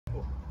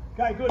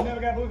Okay, good. Now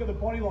we're going to have a look at the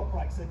body lock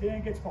break. So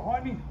Dan gets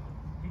behind me,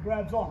 he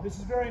grabs on. This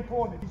is very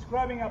important. If he's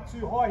grabbing up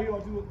too high here, I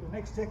do the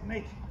next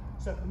technique.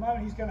 So at the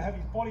moment, he's going to have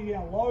his body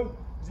down low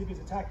as if he's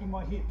attacking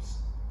my hips.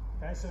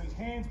 Okay, so his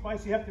hands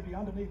basically have to be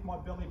underneath my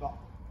belly button.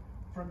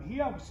 From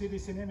here, we see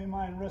this in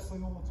MMA and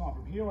wrestling all the time.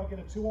 From here, I get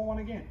a 2-on-1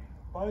 again.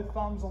 Both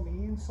thumbs on the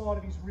inside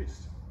of his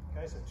wrist.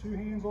 Okay, so 2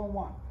 hands on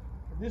 1.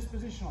 From this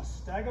position, I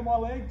stagger my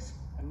legs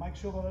and make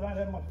sure that I don't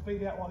have my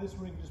feet out like this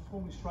where he can just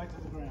pull me straight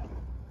to the ground.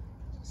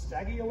 So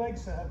stagger your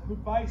legs to have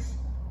good base.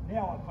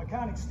 Now, if I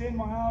can't extend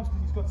my arms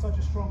because he's got such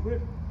a strong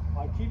grip,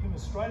 I keep him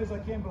as straight as I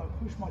can, but I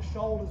push my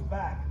shoulders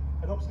back.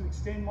 It helps to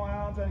extend my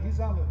arms out of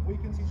his arm, it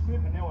weakens his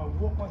grip, and now I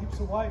walk my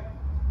hips away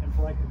and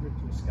break the grip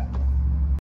to escape.